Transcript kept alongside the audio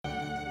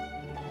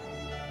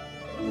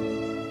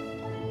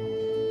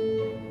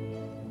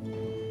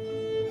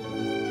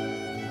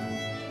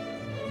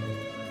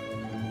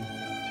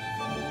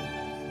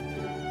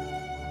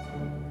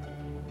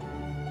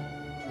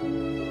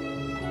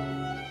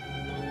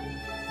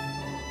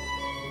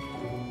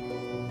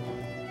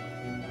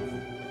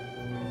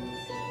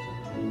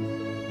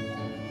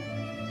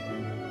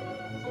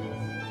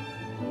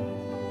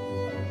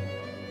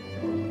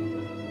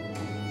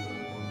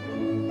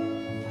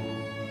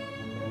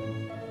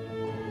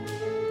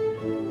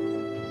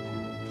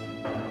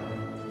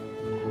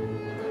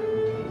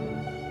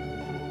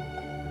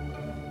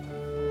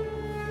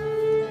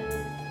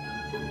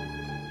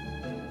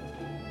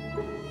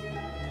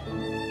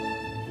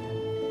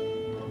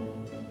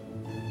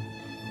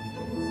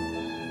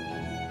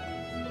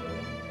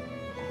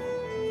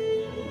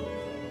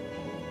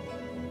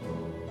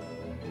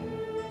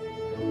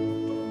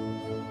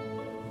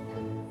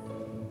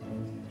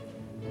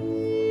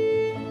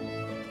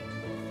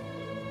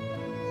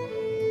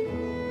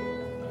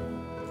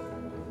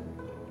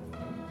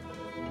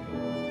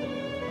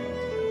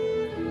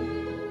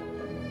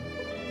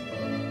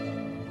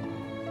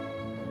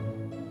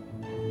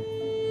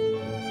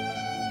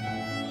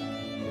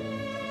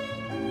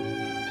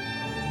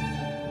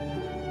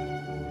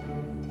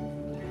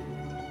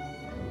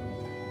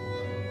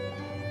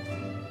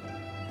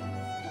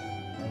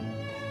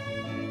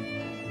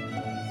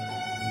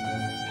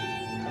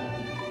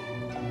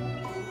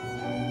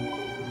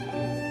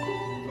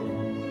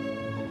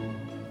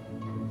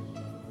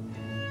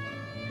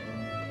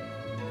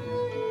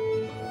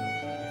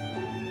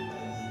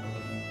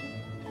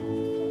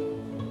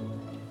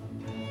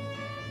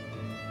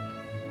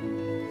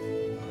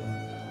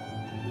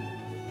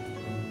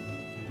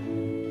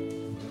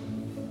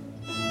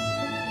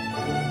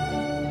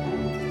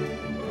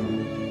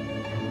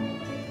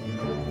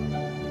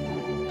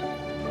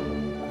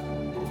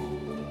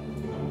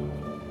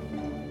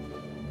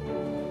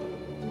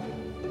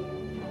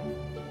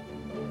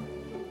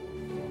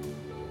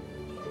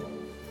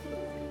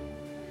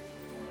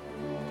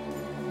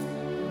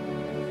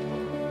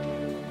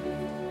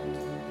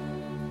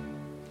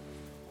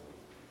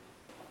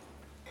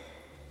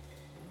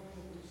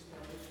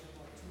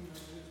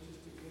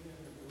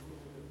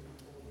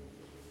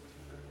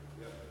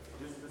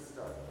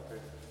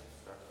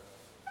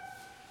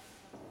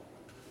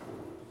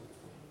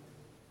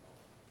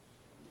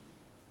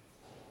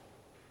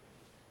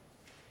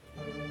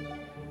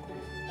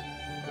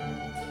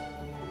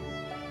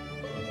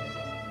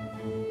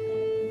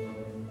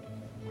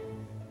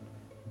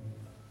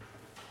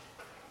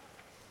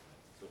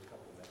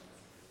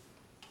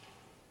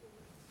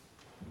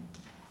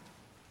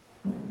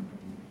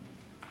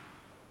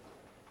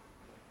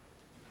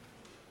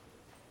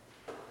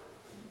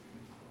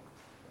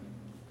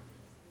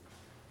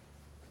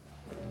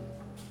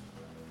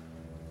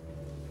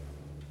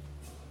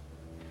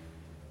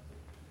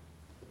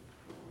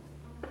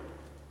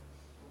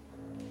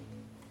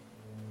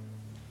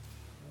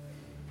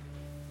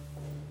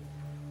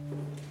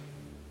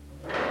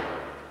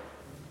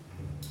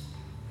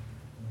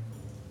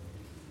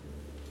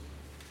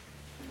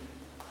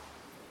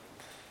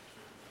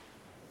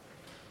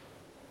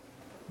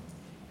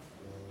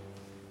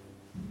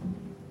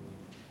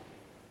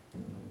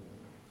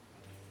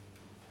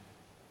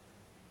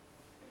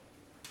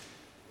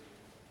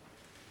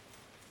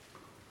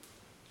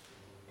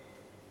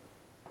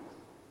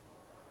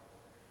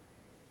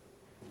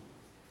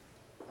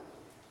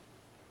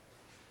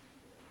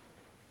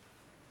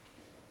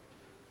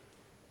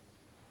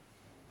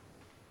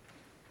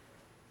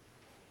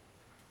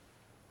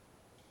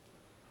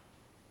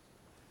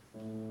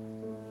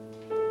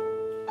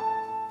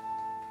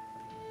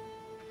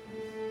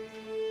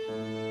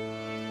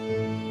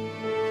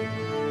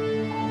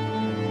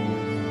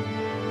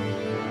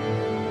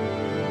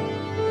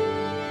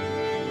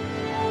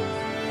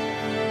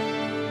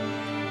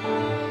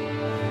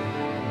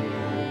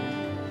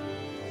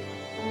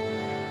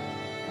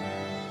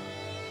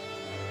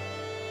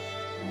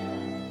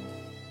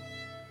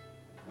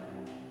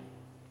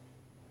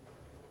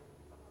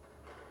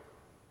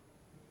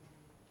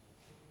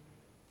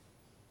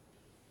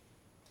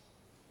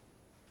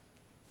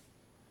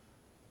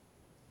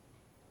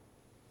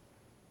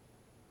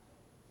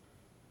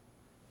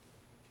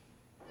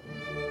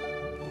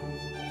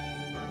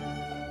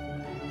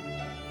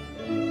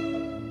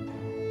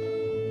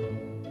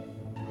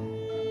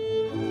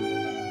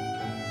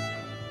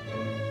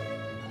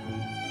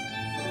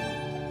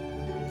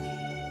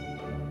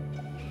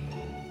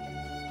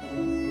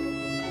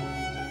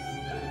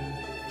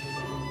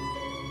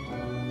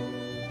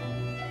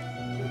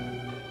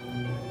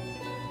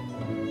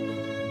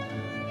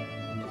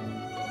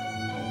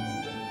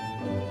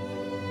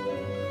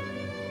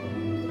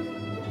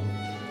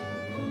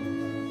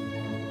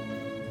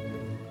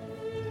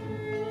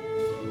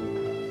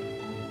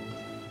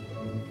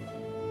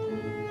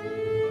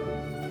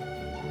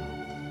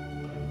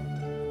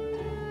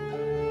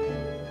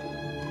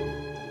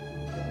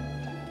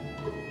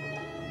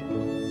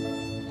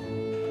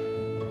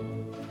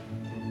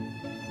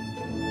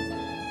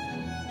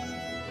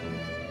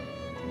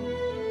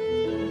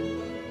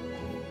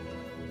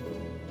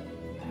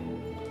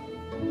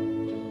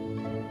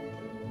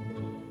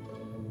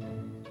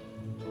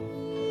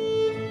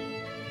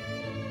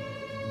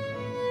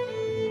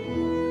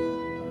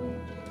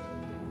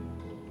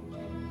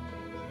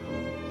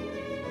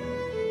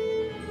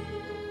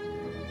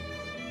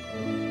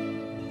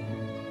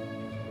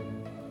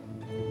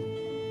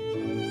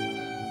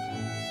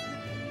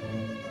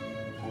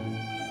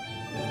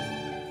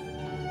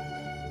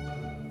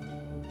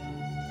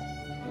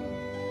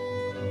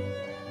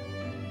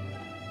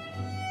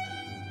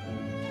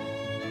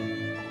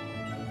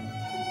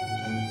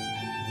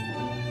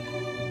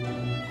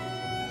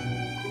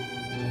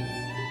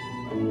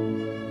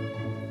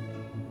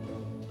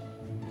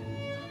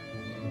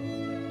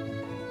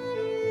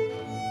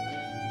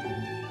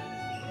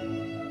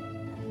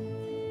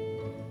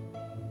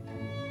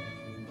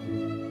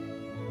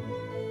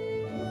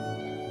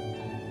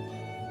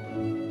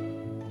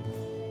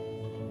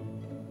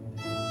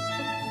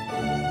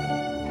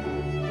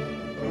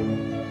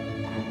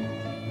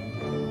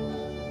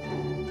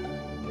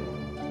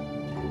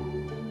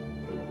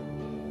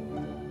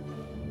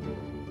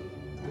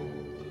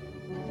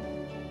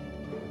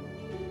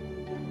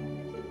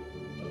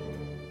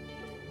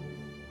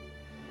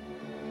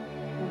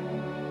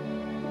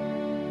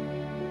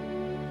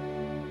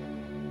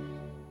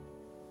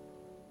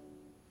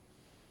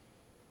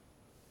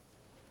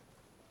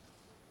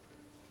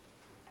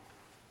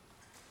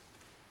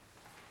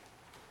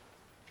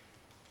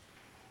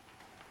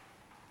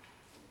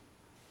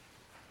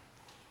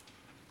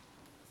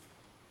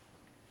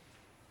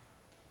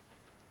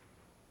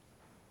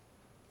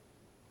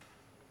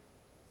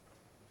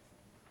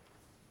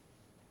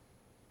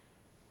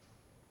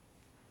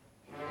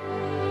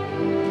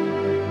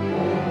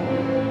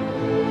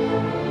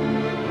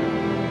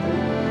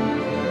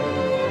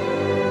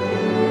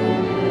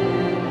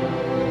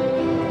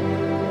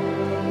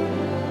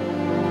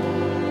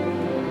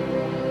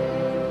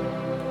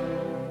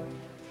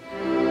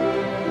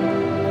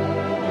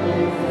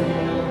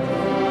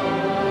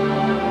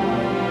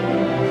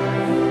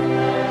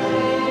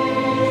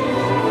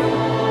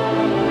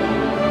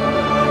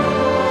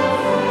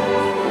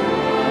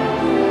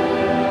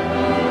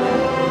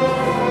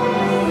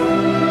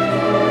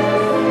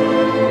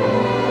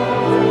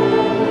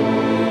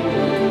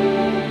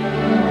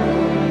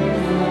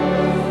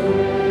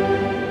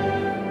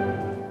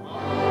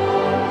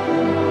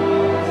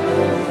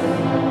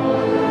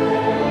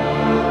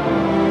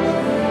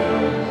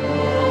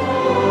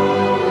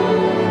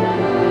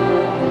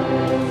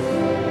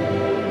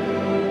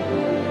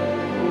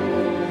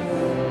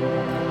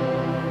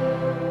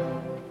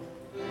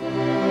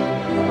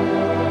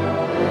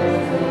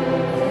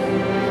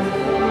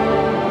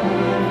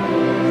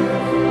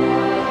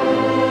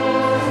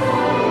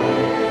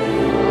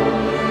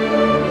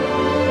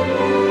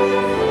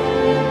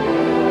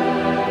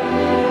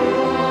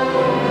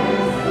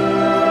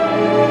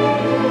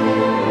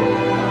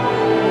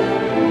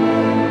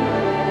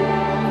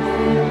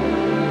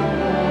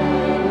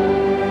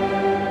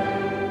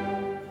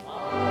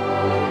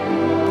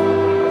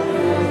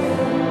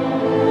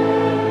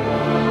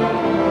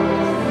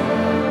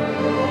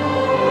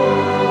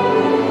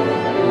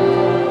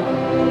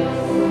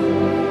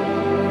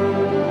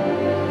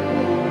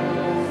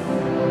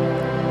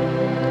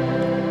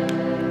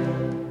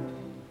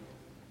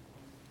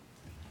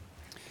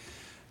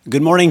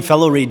Good morning,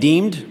 fellow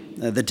redeemed.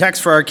 The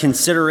text for our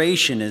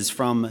consideration is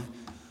from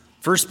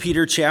 1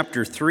 Peter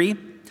chapter 3.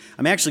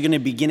 I'm actually going to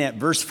begin at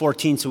verse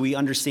 14 so we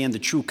understand the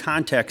true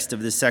context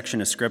of this section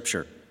of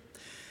Scripture.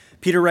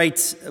 Peter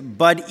writes,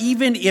 "But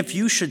even if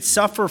you should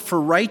suffer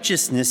for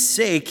righteousness'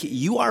 sake,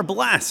 you are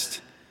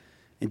blessed.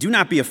 And do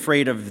not be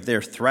afraid of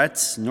their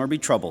threats, nor be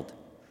troubled.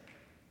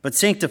 But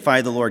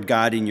sanctify the Lord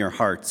God in your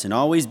hearts, and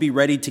always be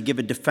ready to give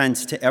a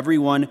defense to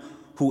everyone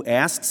who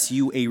asks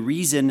you a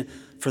reason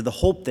for the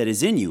hope that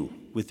is in you,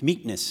 with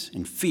meekness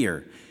and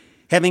fear,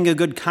 having a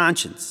good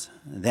conscience,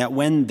 that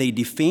when they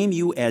defame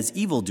you as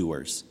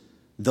evildoers,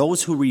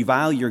 those who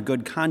revile your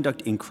good conduct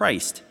in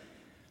Christ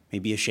may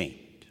be ashamed."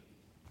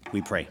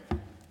 We pray.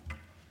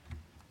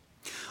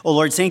 O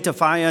Lord,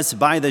 sanctify us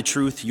by the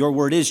truth. Your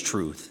word is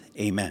truth.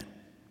 Amen.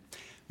 You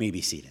may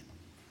be seated.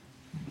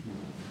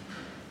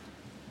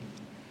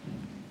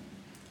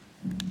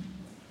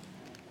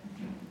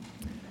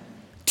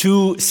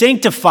 To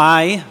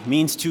sanctify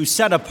means to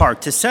set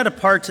apart. To set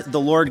apart the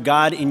Lord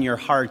God in your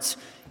hearts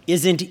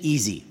isn't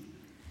easy.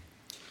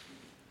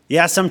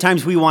 Yeah,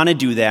 sometimes we want to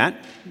do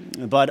that,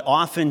 but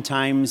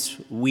oftentimes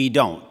we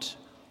don't.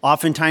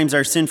 Oftentimes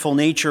our sinful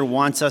nature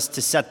wants us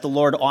to set the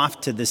Lord off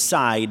to the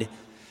side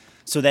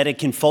so that it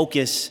can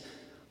focus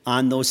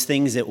on those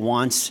things it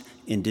wants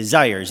and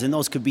desires. And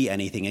those could be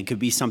anything. It could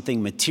be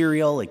something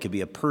material. It could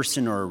be a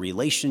person or a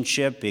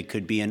relationship. It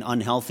could be an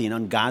unhealthy and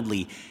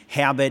ungodly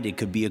habit. It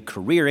could be a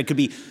career. It could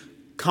be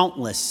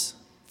countless,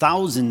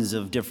 thousands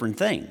of different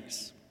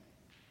things.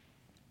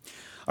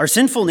 Our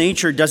sinful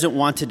nature doesn't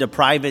want to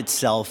deprive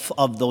itself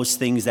of those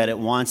things that it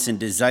wants and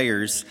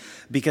desires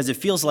because it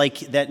feels like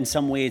that in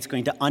some way it's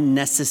going to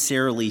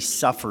unnecessarily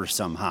suffer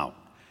somehow.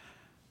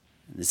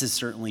 This is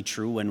certainly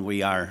true when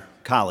we are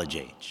college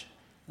age.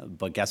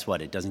 But guess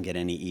what? It doesn't get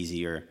any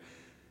easier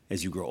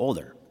as you grow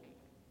older.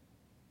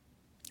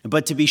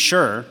 But to be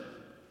sure,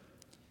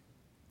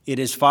 it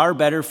is far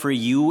better for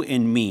you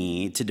and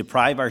me to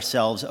deprive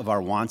ourselves of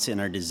our wants and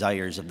our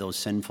desires of those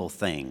sinful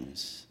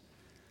things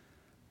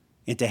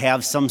and to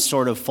have some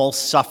sort of false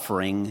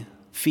suffering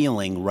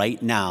feeling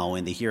right now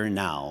in the here and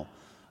now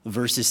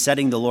versus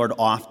setting the Lord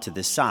off to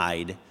the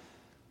side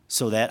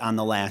so that on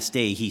the last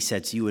day he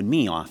sets you and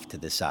me off to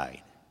the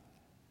side.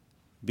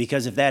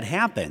 Because if that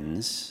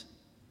happens,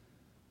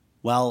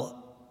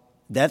 well,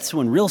 that's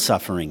when real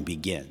suffering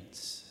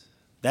begins.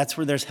 That's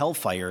where there's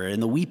hellfire and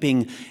the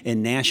weeping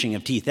and gnashing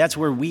of teeth. That's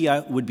where we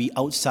would be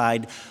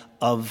outside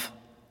of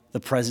the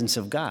presence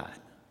of God.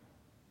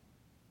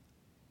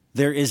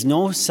 There is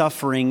no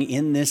suffering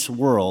in this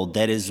world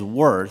that is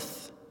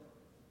worth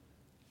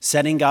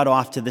setting God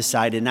off to the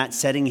side and not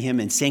setting him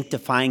and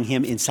sanctifying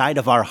him inside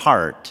of our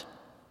heart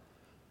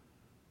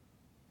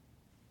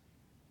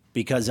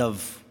because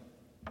of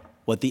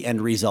what the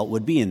end result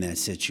would be in that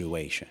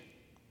situation.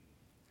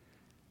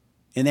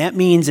 And that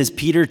means, as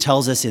Peter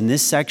tells us in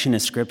this section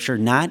of Scripture,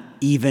 not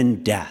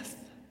even death.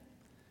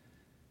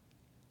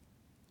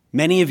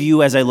 Many of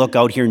you, as I look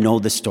out here, know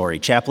the story.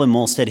 Chaplain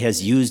Molstead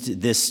has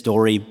used this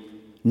story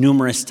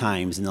numerous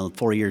times in the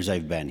 4 years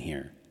I've been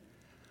here.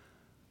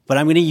 But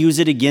I'm going to use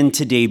it again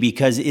today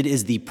because it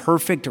is the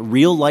perfect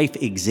real-life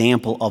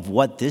example of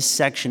what this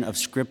section of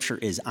Scripture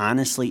is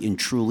honestly and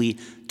truly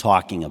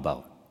talking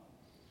about.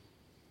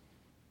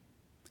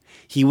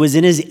 He was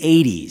in his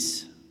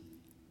 80s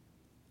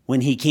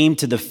when he came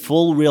to the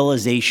full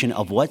realization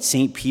of what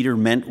St. Peter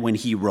meant when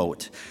he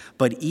wrote,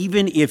 "But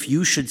even if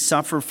you should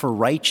suffer for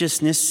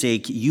righteousness'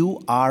 sake,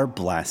 you are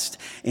blessed,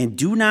 and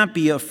do not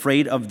be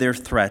afraid of their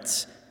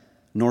threats,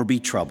 nor be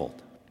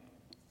troubled."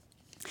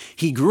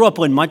 He grew up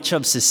when much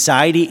of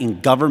society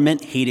and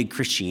government hated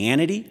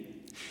Christianity.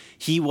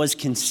 He was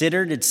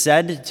considered, it's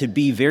said, to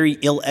be very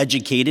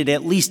ill-educated,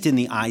 at least in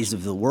the eyes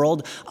of the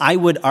world. I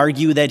would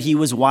argue that he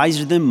was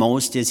wiser than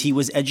most as he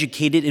was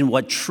educated in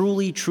what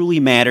truly, truly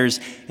matters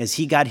as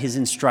he got his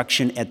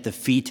instruction at the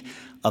feet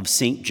of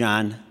St.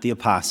 John the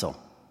Apostle.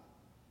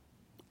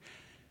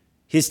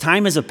 His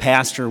time as a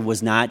pastor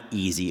was not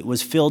easy. It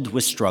was filled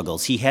with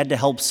struggles. He had to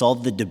help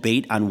solve the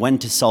debate on when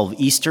to solve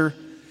Easter.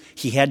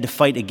 He had to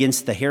fight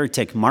against the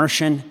heretic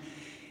Marcion.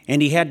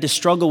 And he had to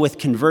struggle with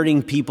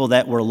converting people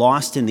that were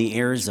lost in the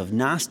errors of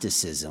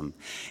Gnosticism.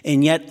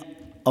 And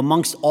yet,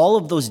 amongst all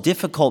of those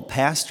difficult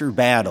pastor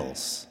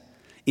battles,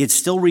 it's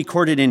still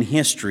recorded in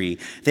history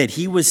that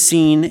he was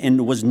seen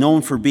and was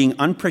known for being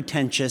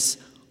unpretentious,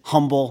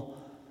 humble,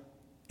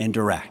 and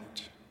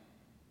direct.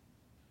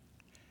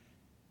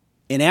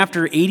 And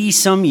after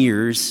 80-some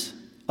years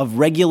of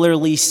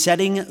regularly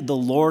setting the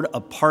Lord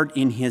apart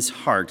in his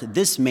heart,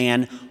 this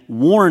man,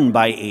 worn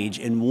by age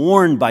and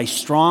worn by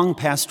strong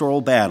pastoral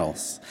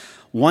battles,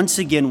 once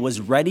again was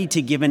ready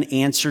to give an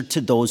answer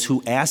to those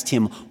who asked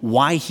him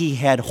why he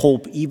had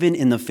hope even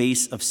in the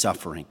face of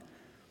suffering.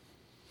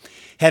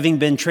 Having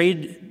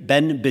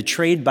been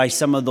betrayed by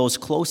some of those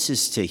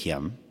closest to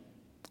him,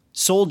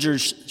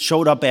 soldiers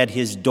showed up at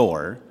his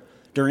door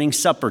during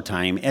supper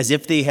time as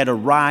if they had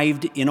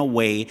arrived in a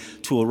way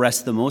to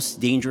arrest the most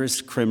dangerous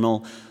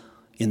criminal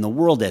in the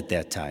world at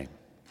that time.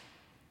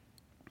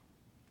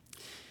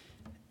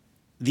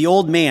 The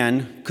old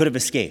man could have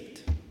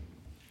escaped.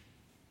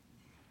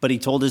 But he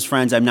told his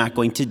friends, I'm not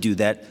going to do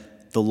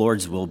that. The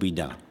Lord's will be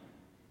done.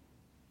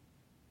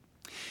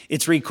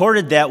 It's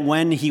recorded that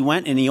when he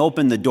went and he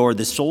opened the door,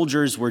 the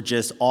soldiers were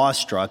just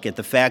awestruck at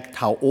the fact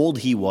how old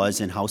he was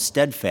and how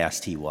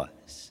steadfast he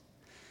was.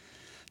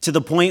 To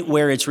the point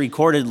where it's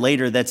recorded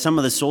later that some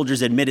of the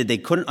soldiers admitted they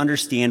couldn't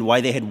understand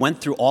why they had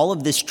went through all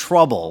of this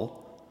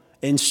trouble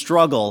and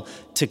struggle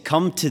to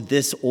come to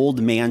this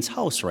old man's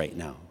house right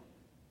now.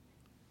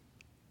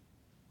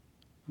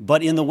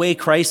 But in the way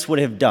Christ would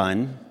have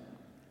done,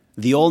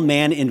 the old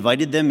man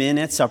invited them in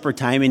at supper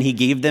time, and he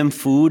gave them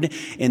food,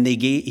 and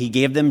he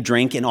gave them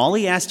drink, and all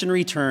he asked in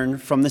return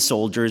from the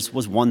soldiers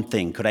was one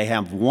thing: could I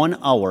have 1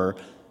 hour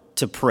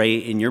to pray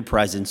in your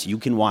presence? You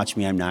can watch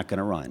me, I'm not going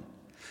to run.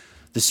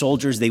 The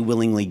soldiers, they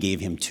willingly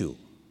gave him 2.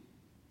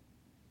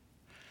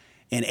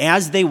 And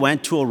as they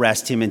went to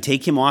arrest him and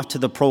take him off to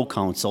the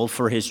proconsul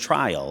for his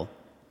trial,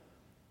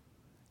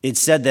 it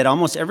said that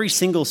almost every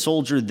single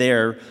soldier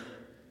there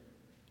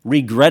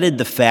regretted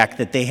the fact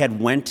that they had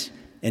went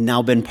and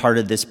now been part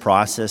of this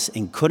process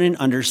and couldn't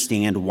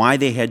understand why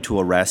they had to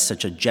arrest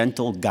such a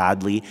gentle,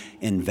 godly,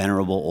 and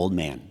venerable old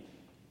man.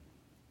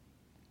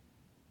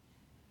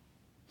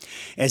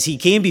 As he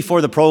came before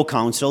the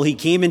proconsul, he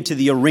came into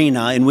the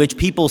arena in which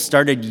people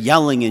started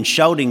yelling and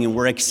shouting and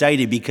were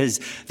excited because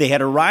they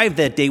had arrived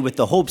that day with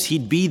the hopes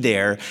he'd be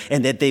there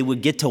and that they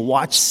would get to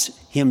watch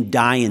him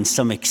die in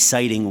some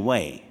exciting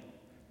way.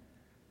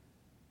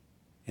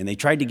 And they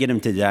tried to get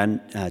him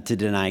to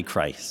deny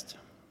Christ.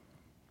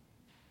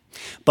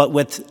 But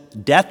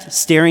with death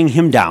staring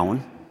him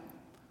down,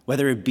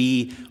 whether it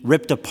be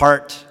ripped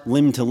apart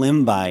limb to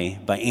limb by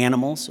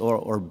animals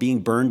or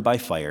being burned by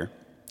fire,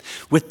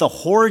 with the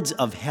hordes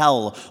of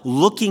hell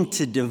looking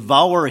to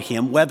devour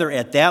him, whether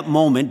at that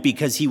moment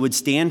because he would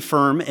stand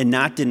firm and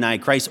not deny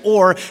Christ,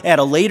 or at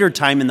a later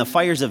time in the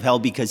fires of hell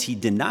because he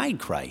denied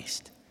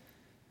Christ,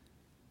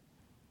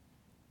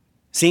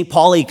 St.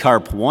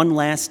 Polycarp one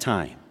last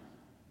time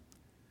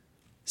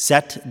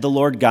set the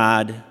Lord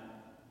God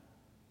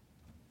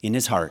in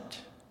his heart,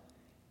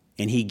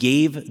 and he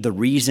gave the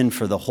reason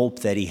for the hope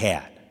that he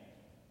had.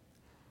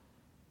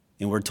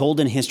 And we're told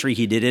in history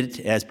he did it,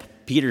 as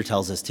Peter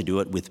tells us to do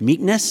it, with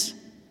meekness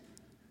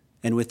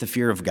and with the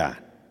fear of God.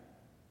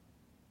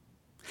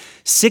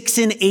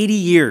 86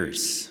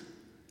 years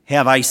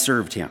have I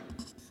served him,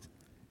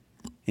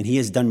 and he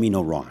has done me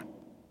no wrong.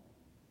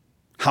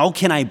 How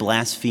can I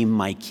blaspheme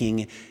my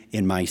King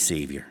and my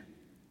Savior?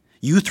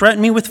 You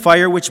threaten me with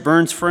fire which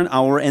burns for an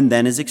hour and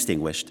then is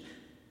extinguished.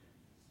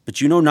 But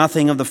you know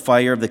nothing of the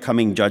fire of the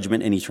coming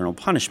judgment and eternal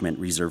punishment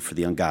reserved for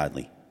the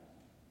ungodly.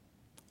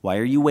 Why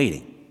are you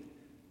waiting?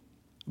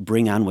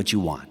 Bring on what you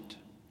want.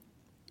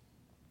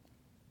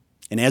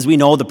 And as we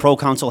know, the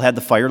proconsul had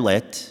the fire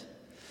lit,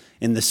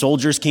 and the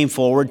soldiers came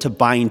forward to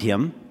bind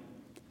him,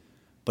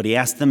 but he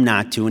asked them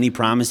not to, and he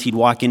promised he'd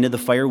walk into the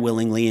fire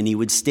willingly, and he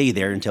would stay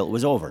there until it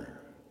was over.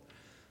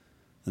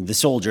 The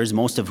soldiers,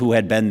 most of who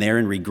had been there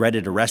and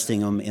regretted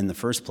arresting him in the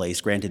first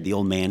place, granted the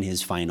old man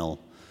his final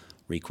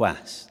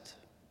request.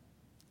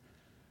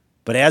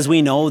 But as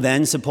we know,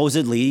 then,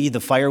 supposedly,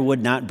 the fire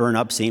would not burn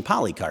up St.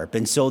 Polycarp.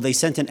 And so they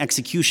sent an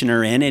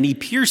executioner in, and he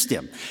pierced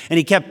him. And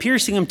he kept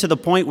piercing him to the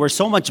point where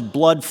so much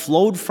blood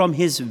flowed from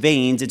his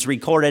veins, it's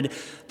recorded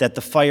that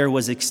the fire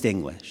was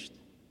extinguished.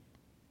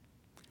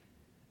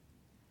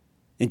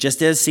 And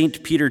just as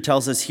St. Peter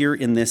tells us here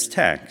in this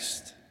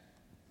text,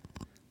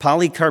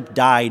 Polycarp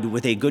died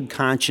with a good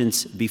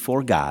conscience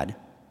before God.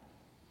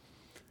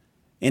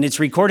 And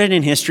it's recorded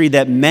in history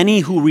that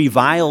many who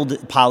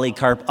reviled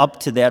Polycarp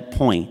up to that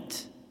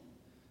point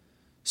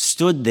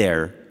stood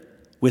there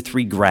with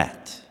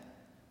regret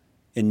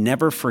and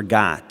never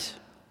forgot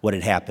what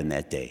had happened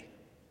that day.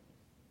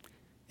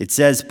 It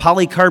says,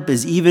 Polycarp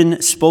is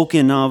even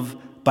spoken of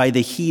by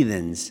the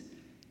heathens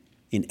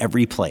in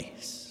every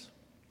place.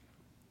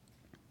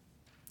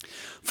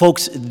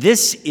 Folks,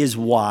 this is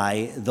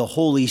why the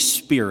Holy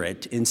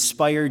Spirit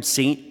inspired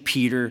St.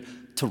 Peter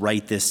to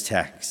write this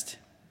text.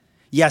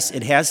 Yes,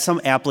 it has some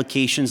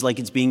applications like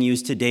it's being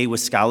used today with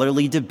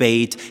scholarly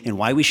debate and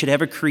why we should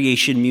have a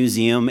creation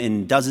museum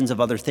and dozens of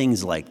other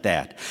things like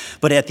that.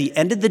 But at the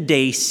end of the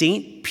day,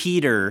 St.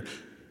 Peter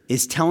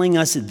is telling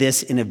us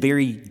this in a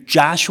very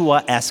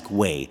Joshua-esque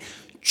way.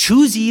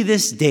 Choose ye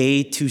this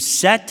day to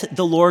set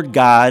the Lord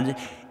God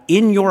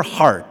in your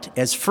heart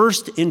as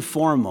first and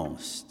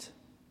foremost,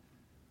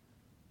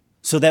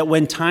 so that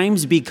when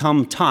times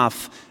become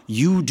tough,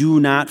 you do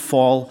not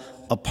fall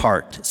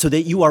apart, so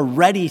that you are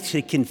ready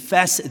to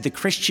confess the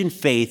Christian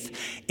faith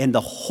and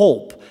the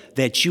hope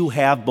that you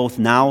have both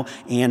now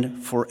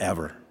and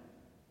forever.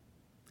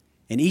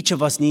 And each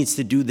of us needs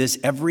to do this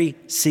every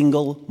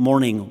single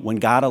morning when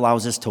God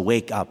allows us to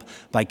wake up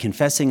by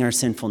confessing our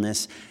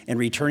sinfulness and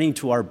returning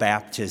to our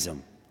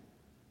baptism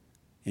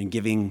and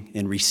giving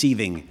and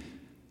receiving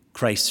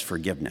Christ's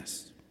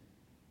forgiveness.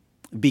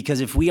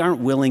 Because if we aren't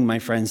willing, my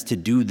friends, to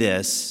do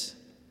this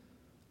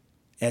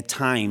at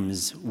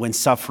times when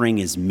suffering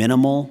is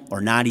minimal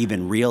or not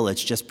even real,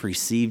 it's just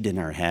perceived in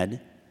our head,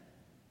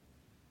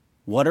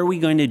 What are we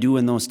going to do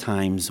in those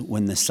times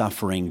when the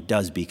suffering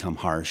does become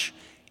harsh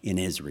in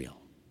Israel?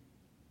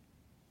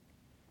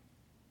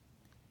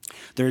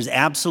 There's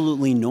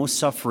absolutely no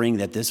suffering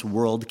that this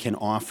world can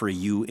offer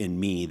you and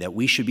me that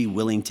we should be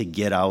willing to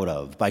get out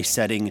of by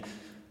setting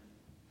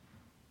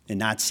and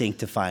not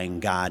sanctifying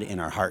God in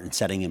our heart and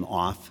setting him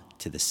off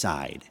to the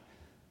side.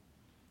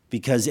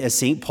 Because as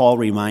St. Paul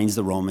reminds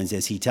the Romans,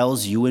 as he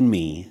tells you and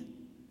me,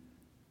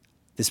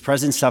 this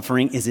present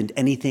suffering isn't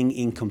anything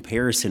in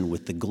comparison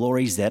with the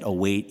glories that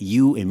await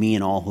you and me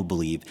and all who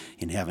believe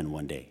in heaven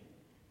one day.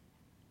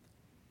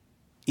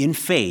 In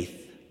faith,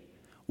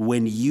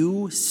 when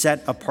you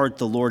set apart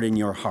the Lord in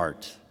your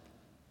heart,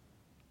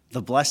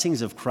 the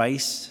blessings of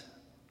Christ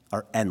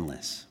are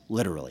endless,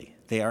 literally.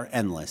 They are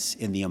endless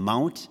in the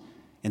amount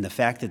and the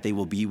fact that they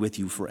will be with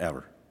you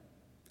forever.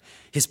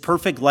 His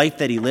perfect life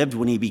that he lived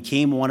when he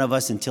became one of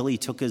us until he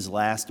took his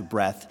last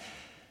breath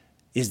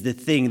is the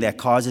thing that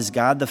causes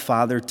God the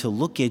Father to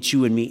look at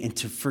you and me and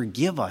to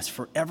forgive us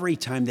for every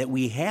time that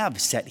we have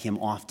set him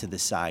off to the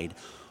side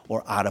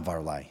or out of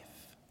our life.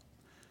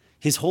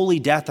 His holy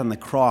death on the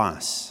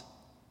cross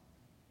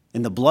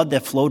and the blood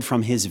that flowed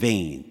from his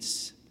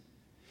veins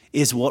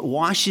is what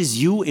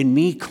washes you and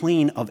me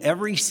clean of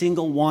every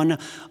single one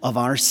of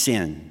our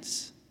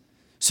sins,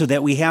 so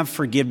that we have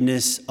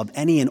forgiveness of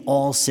any and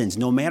all sins,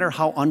 no matter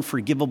how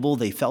unforgivable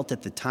they felt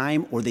at the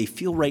time or they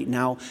feel right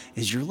now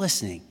as you're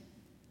listening.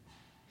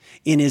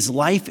 In his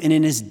life and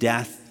in his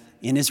death,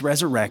 in his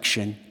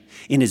resurrection,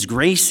 in his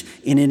grace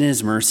and in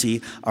his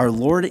mercy, our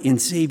Lord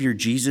and Savior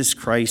Jesus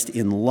Christ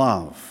in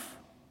love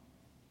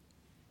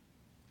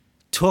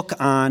took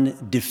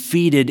on,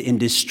 defeated, and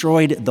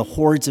destroyed the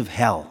hordes of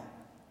hell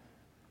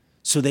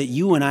so that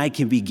you and I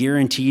can be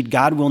guaranteed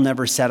God will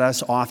never set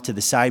us off to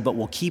the side, but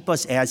will keep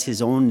us as his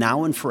own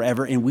now and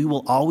forever, and we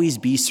will always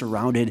be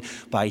surrounded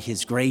by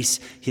his grace,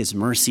 his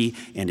mercy,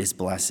 and his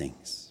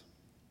blessings.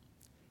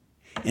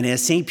 And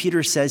as St.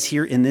 Peter says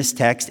here in this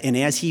text, and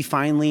as he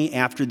finally,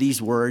 after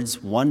these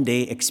words, one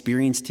day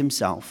experienced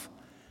himself,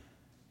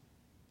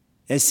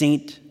 as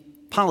St.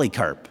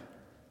 Polycarp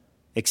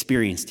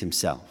experienced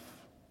himself,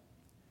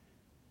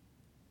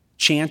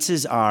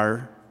 chances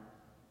are,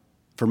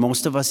 for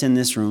most of us in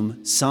this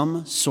room,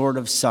 some sort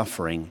of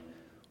suffering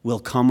will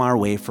come our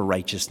way for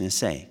righteousness'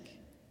 sake.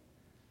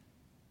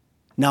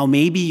 Now,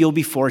 maybe you'll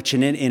be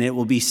fortunate and it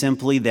will be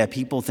simply that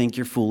people think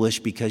you're foolish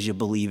because you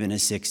believe in a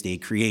 6-day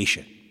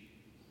creation.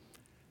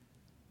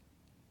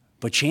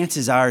 But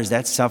chances are is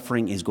that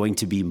suffering is going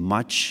to be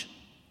much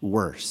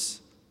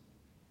worse.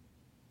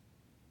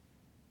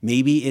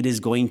 Maybe it is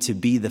going to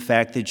be the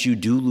fact that you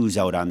do lose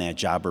out on that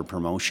job or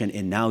promotion,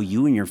 and now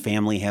you and your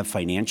family have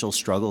financial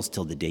struggles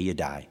till the day you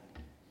die.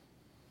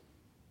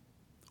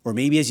 Or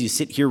maybe as you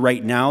sit here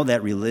right now,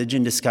 that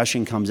religion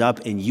discussion comes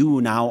up, and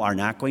you now are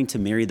not going to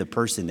marry the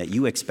person that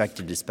you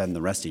expected to spend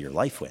the rest of your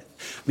life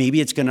with. Maybe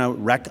it's going to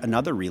wreck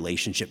another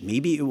relationship.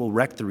 Maybe it will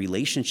wreck the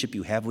relationship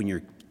you have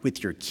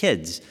with your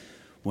kids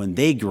when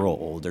they grow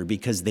older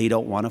because they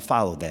don't want to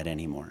follow that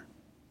anymore.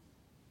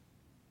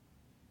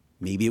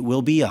 Maybe it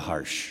will be a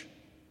harsh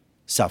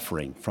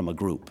suffering from a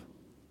group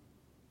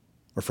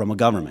or from a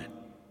government.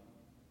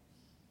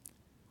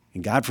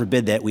 And God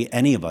forbid that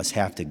any of us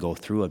have to go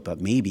through it, but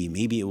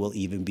maybe it will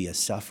even be a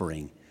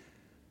suffering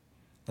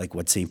like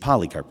what St.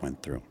 Polycarp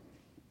went through.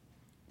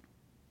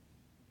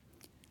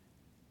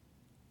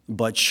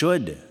 But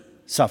should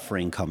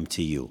suffering come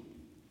to you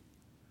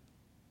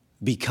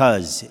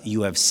because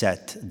you have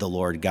set the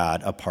Lord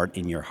God apart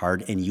in your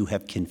heart and you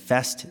have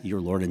confessed your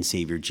Lord and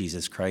Savior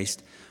Jesus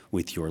Christ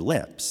with your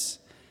lips,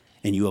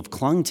 and you have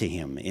clung to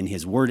him in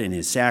his word and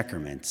his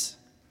sacraments,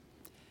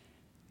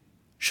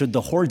 should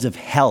the hordes of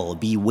hell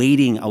be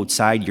waiting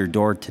outside your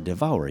door to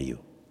devour you,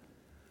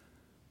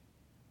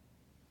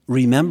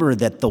 remember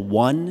that the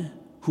one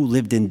who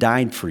lived and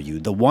died for you,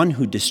 the one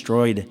who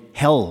destroyed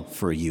hell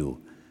for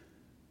you,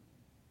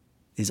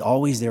 is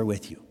always there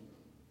with you.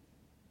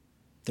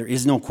 There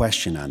is no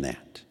question on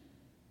that.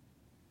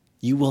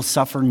 You will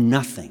suffer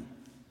nothing.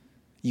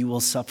 You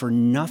will suffer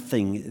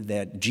nothing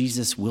that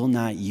Jesus will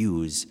not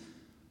use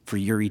for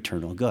your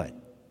eternal good.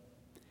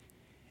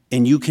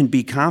 And you can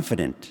be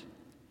confident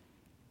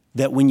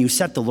that when you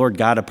set the Lord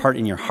God apart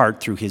in your heart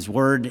through his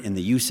word and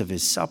the use of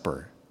his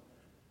supper,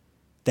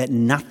 that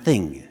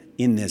nothing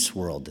in this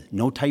world,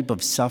 no type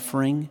of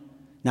suffering,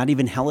 not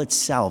even hell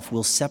itself,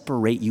 will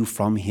separate you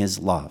from his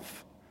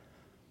love.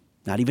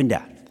 Not even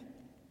death.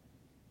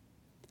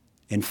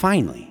 And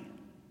finally,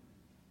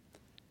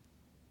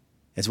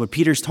 as what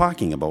Peter's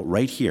talking about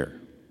right here,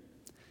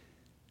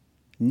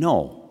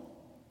 know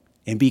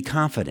and be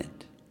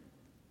confident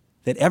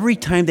that every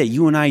time that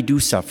you and I do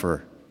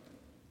suffer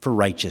for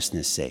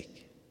righteousness'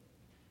 sake,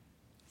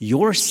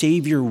 your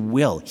Savior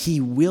he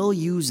will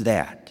use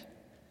that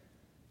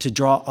to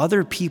draw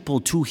other people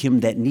to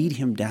him that need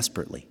him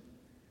desperately,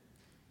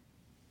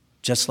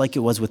 just like it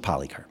was with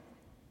Polycarp.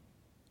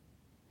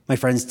 My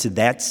friends, to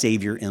that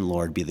Savior and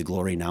Lord be the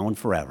glory now and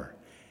forever.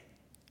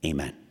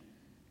 Amen.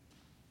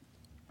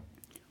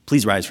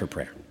 Please rise for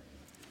prayer.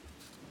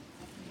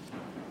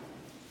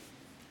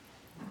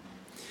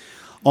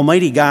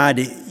 Almighty God,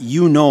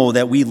 you know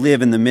that we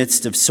live in the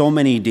midst of so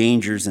many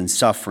dangers and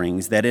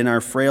sufferings that in our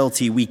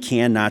frailty we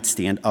cannot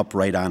stand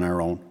upright on our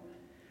own.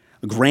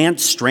 Grant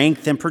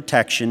strength and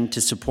protection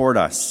to support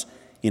us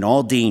in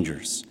all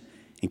dangers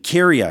and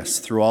carry us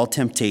through all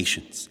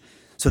temptations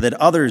so that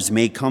others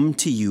may come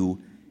to you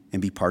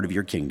and be part of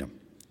your kingdom.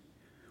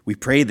 We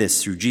pray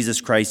this through Jesus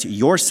Christ,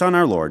 your Son,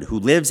 our Lord, who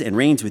lives and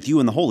reigns with you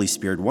in the Holy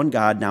Spirit, one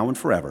God, now and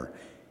forever.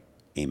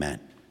 Amen.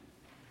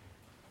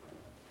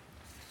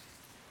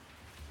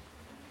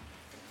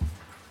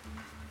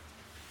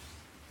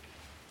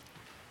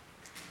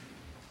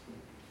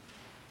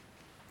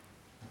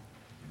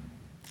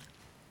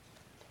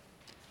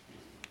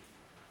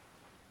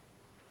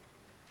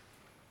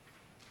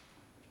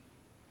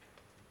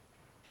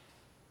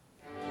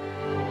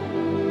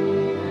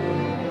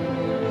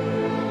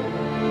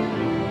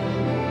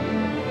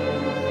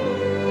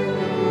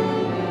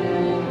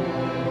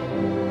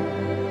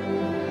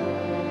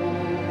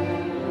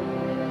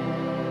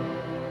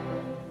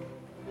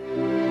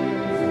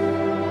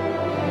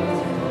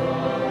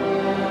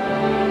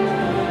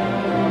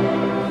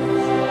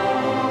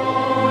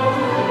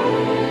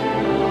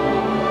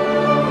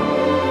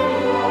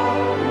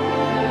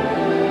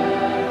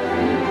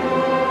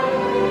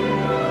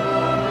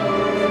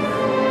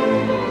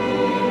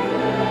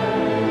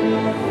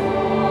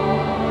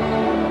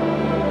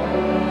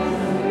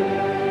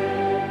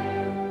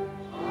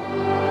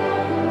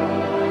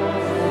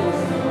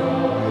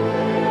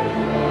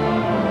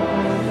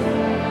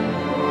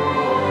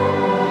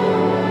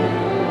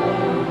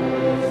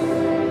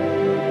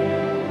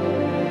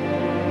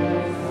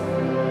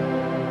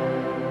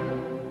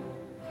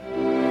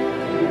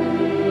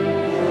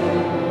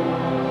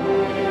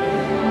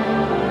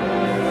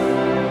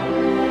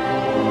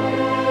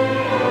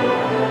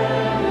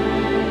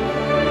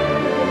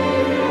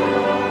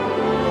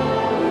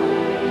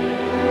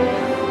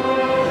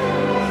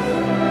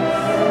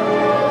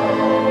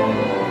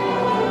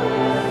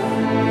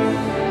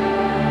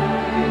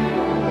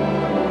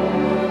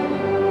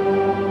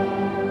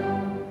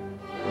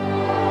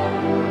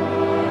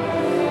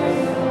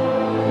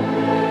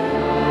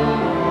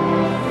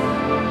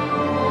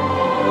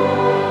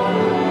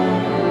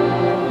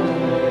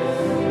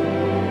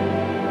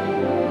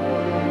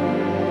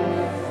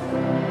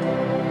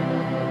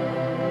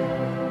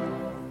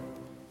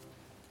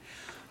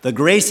 The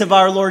grace of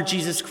our Lord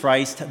Jesus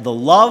Christ, the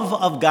love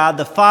of God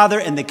the Father,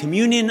 and the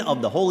communion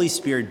of the Holy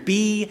Spirit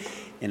be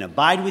and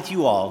abide with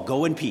you all.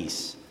 Go in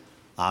peace.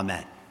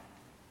 Amen.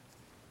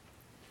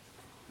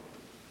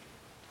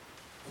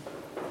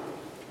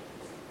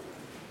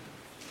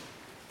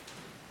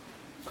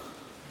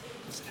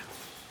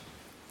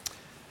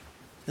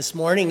 This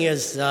morning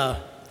is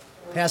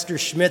Pastor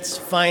Schmidt's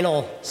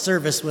final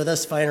service with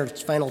us,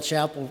 final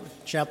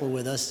chapel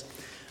with us.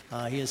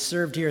 He has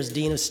served here as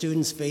Dean of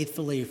Students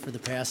faithfully for the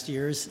past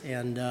years,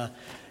 and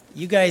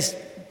you guys,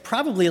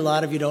 probably a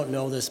lot of you don't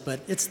know this,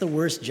 but it's the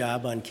worst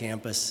job on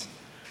campus.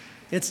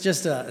 It's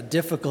just a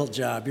difficult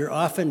job. You're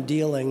often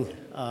dealing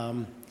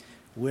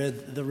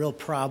with the real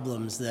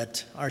problems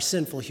that our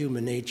sinful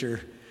human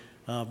nature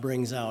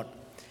brings out.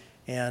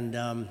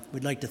 And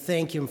we'd like to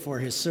thank him for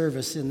his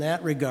service in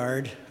that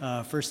regard,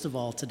 first of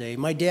all, today.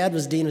 My dad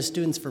was Dean of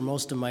Students for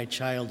most of my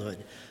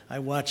childhood. I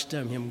watched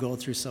him go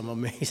through some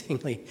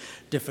amazingly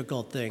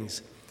difficult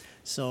things.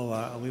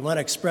 So we want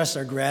to express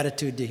our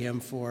gratitude to him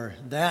for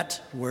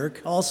that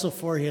work, also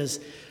for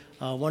his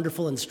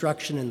wonderful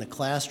instruction in the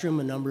classroom.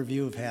 A number of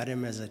you have had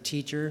him as a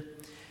teacher,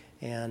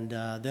 and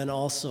then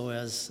also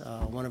as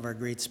one of our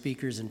great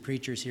speakers and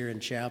preachers here in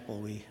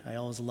chapel. I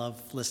always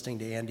love listening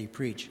to Andy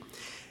preach.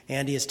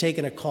 Andy has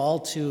taken a call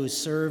to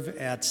serve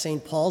at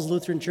St. Paul's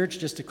Lutheran Church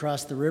just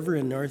across the river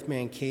in North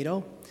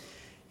Mankato.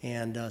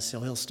 And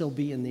so he'll still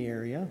be in the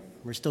area.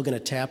 We're still going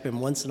to tap him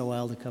once in a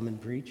while to come and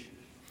preach.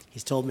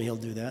 He's told me he'll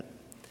do that.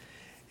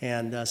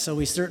 And so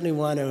we certainly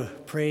want to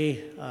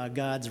pray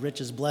God's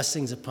richest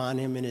blessings upon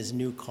him in his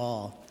new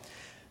call.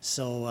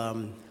 So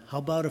how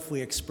about if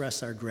we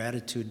express our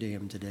gratitude to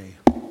him today?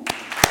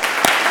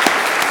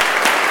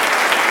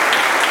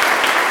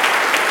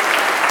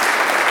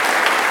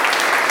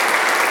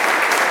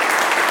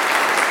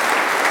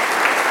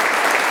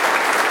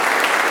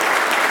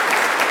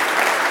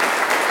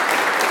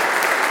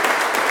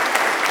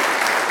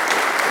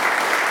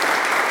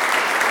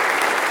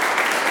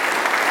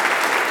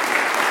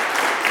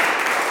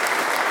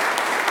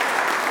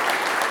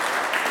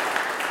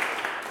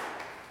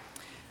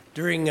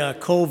 During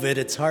COVID,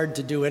 it's hard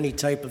to do any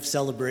type of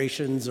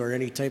celebrations or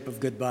any type of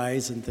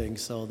goodbyes and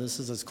things, so this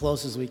is as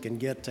close as we can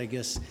get, I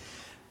guess.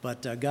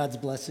 But God's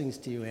blessings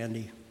to you,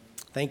 Andy.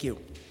 Thank you.